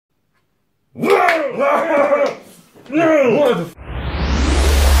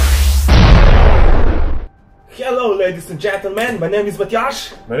Hello ladies and gentlemen, my name is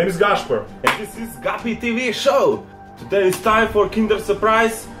Matjaž. My name is Gaspar. And this is Gapi TV show. Today is time for Kinder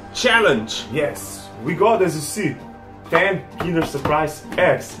Surprise Challenge. Yes, we got, as you see, 10 Kinder Surprise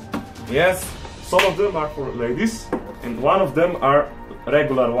eggs. Yes, some of them are for ladies and one of them are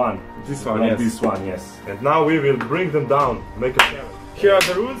regular one. This one, like yes. This one, yes. And now we will bring them down, make a challenge. Here are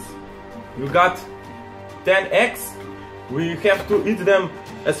the rules. You got 10 eggs. We have to eat them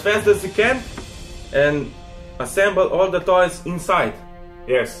as fast as we can and assemble all the toys inside.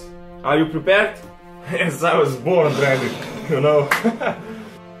 Yes. Are you prepared? Yes, I was born ready, you know.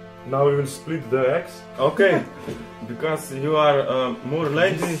 Now we will split the eggs. Okay, because you are more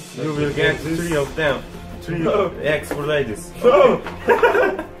lady, you will get 3 of them. 3 eggs for ladies. No!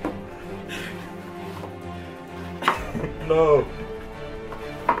 No!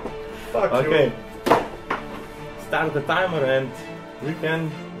 Fuck okay. you. Start the timer and we can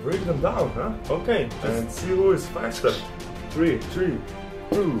bring them down, huh? Okay. And see who is faster. 3, 2,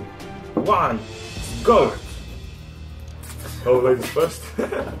 1, go! Oh, ladies first.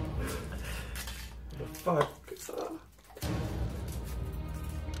 The fuck?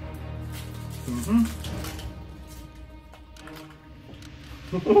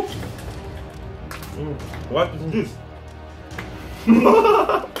 What is this?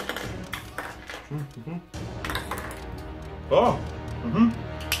 Oh!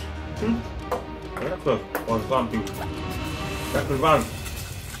 Breakfast or something. Breakfast one.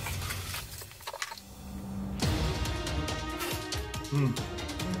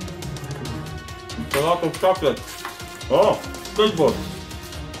 It's a lot of chocolate. Oh, skateboard.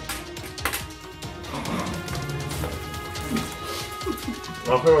 I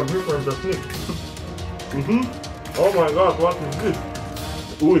have a different technique. Oh my god, what is this?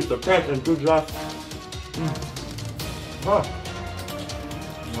 Ooh, it's a cat and 2 glass. Ah.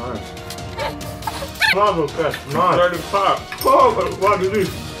 Nice. Bravo cat, nice. Very far. Oh, what is this?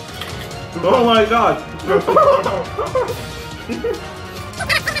 Oh my god.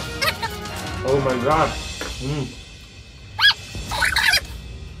 Oh my god.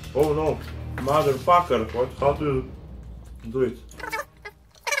 Oh no. Motherfucker. What? How do you do it?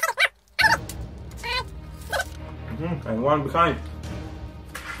 And one behind.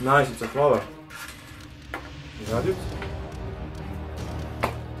 Nice, it's a flower. You got it?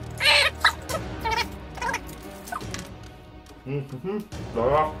 The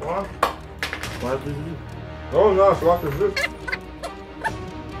last one. What is this? Oh nice, what is this?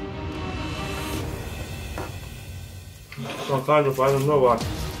 Some kind of, I don't know what.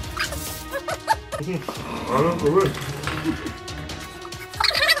 I don't know.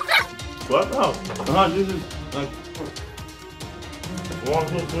 What now? This is like 1,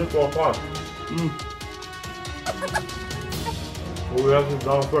 2, 3, 4, 5. Oh, we have this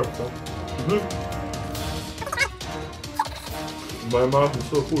down first, huh? My mouth is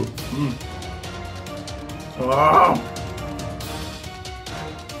so full. Ah!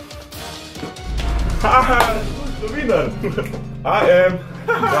 Who's the winner? I am.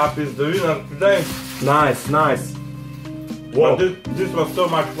 Gapi is the winner today. Nice, nice. Wow. But this was so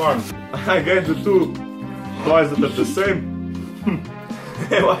much fun. I get the 2 toys that are the same.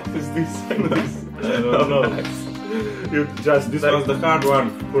 What is this? I don't know. Nice. You just This was the hard one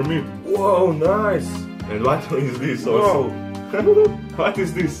for me. Whoa, nice. And what is this also? What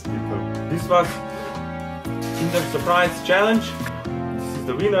is this? This was Kinder Surprise Challenge. This is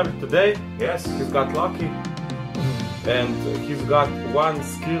the winner today. Yes. He's got lucky. And he's got 1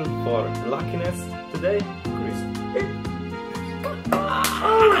 skill for luckiness today.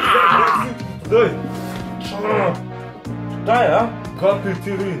 Gapi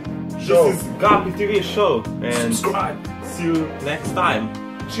TV show. This is Gapi TV show. And subscribe. see you next time.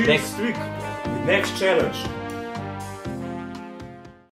 Cheers. Next week. Next challenge.